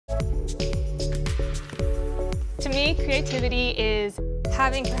me, creativity is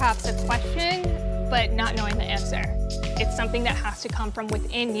having perhaps a question, but not knowing the answer. It's something that has to come from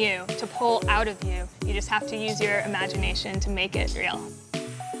within you, to pull out of you. You just have to use your imagination to make it real.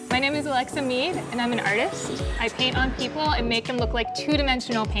 My name is Alexa Meade, and I'm an artist. I paint on people and make them look like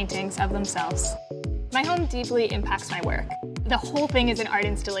two-dimensional paintings of themselves. My home deeply impacts my work. The whole thing is an art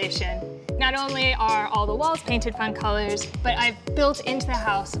installation. Not only are all the walls painted fun colors, but I've built into the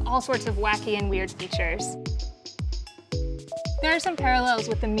house all sorts of wacky and weird features. There are some parallels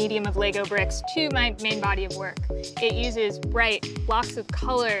with the medium of Lego bricks to my main body of work. It uses bright blocks of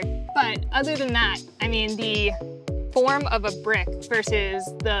color, but other than that, I mean, the form of a brick versus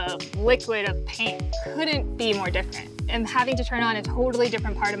the liquid of paint couldn't be more different. I'm having to turn on a totally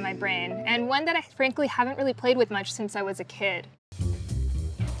different part of my brain, and one that I frankly haven't really played with much since I was a kid.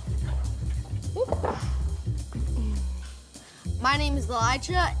 My name is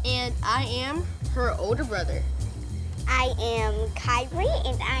Elijah, and I am her older brother. I am Kyrie,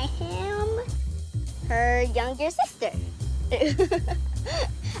 and I am her younger sister.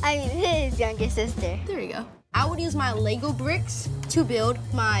 I mean, his younger sister. There you go. I would use my Lego bricks to build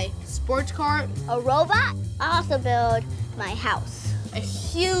my sports car, a robot. I also build my house. A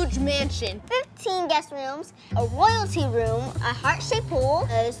huge mansion, 15 guest rooms, a royalty room, a heart-shaped pool,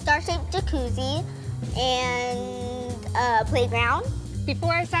 a star-shaped jacuzzi, and a playground.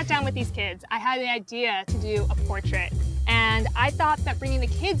 Before I sat down with these kids, I had the idea to do a portrait. And I thought that bringing the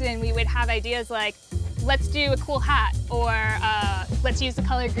kids in, we would have ideas like, let's do a cool hat, or let's use the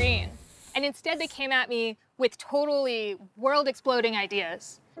color green. And instead they came at me with totally world-exploding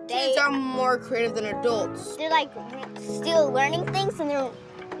ideas. Kids are more creative than adults. They're like still learning things and their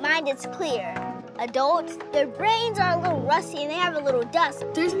mind is clear. Adults, their brains are a little rusty and they have a little dust.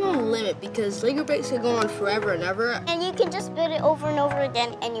 There's no limit because Lego bricks can go on forever and ever. And you can just build it over and over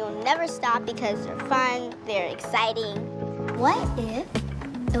again and you'll never stop because they're fun, they're exciting. What if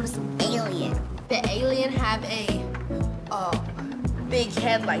it was an alien? The alien have a big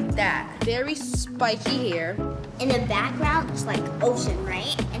head like that. Very spiky hair. In the background, it's like ocean,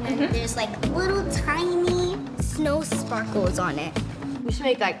 right? And then there's like little tiny snow sparkles on it. We should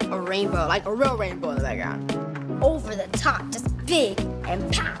make like a rainbow, like a real rainbow in the background. Over the top, just big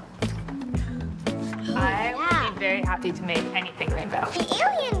and pow. I would be very happy to make anything rainbow. The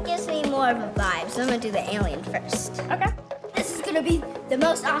alien gives me more of a vibe, so I'm gonna do the alien first. Okay. This is gonna be the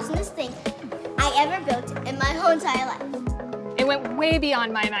most awesomest thing I ever built in my whole entire life. It went way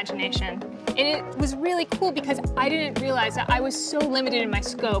beyond my imagination. And it was really cool because I didn't realize that I was so limited in my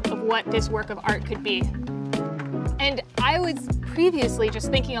scope of what this work of art could be. And I was previously just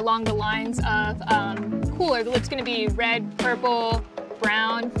thinking along the lines of, cool, are the lips gonna be red, purple,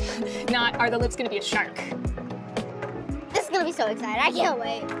 brown? Not, are the lips gonna be a shark? This is gonna be so exciting, I can't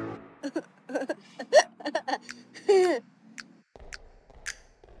wait.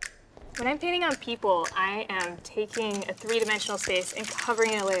 When I'm painting on people, I am taking a three-dimensional space and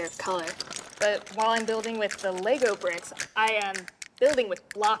covering a layer of color. But while I'm building with the Lego bricks, I am building with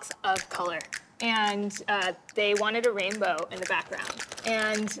blocks of color. And they wanted a rainbow in the background.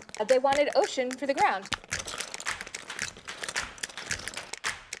 And they wanted ocean for the ground.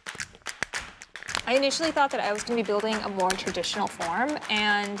 I initially thought that I was going to be building a more traditional form,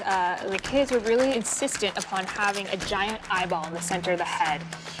 and the kids were really insistent upon having a giant eyeball in the center of the head.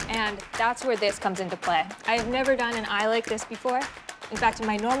 And that's where this comes into play. I've never done an eye like this before. In fact, in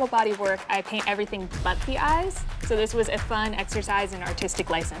my normal body work, I paint everything but the eyes. So this was a fun exercise in artistic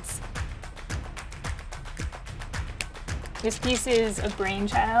license. This piece is a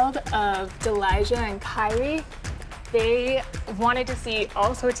brainchild of D'Elijah and Kyrie. They wanted to see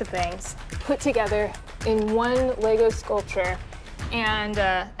all sorts of things put together in one Lego sculpture. And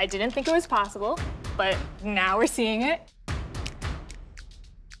I didn't think it was possible, but now we're seeing it.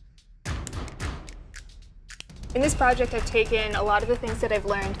 In this project, I've taken a lot of the things that I've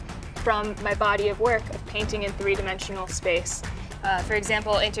learned from my body of work of painting in three-dimensional space. For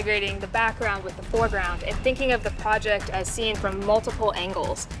example, integrating the background with the foreground and thinking of the project as seen from multiple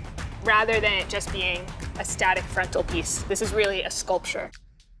angles, rather than it just being a static frontal piece. This is really a sculpture.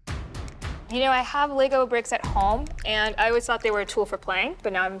 You know, I have Lego bricks at home, and I always thought they were a tool for playing,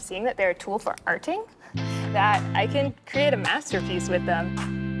 but now I'm seeing that they're a tool for arting, that I can create a masterpiece with them.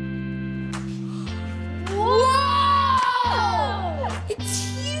 Whoa! It's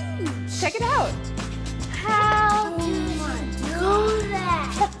huge! Check it out. How do you do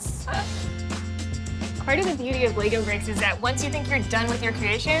that? Part of the beauty of Lego bricks is that once you think you're done with your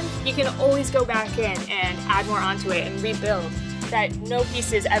creation, you can always go back in and add more onto it and rebuild. That no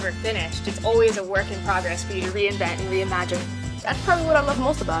piece is ever finished. It's always a work in progress for you to reinvent and reimagine. That's probably what I love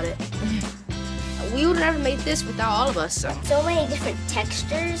most about it. we would have never made this without all of us. So many different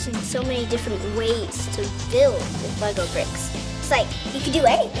textures and so many different ways to build with Lego bricks. It's like you could do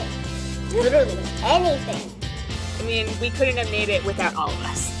anything. Literally anything. I mean, we couldn't have made it without all of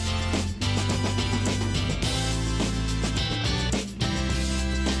us.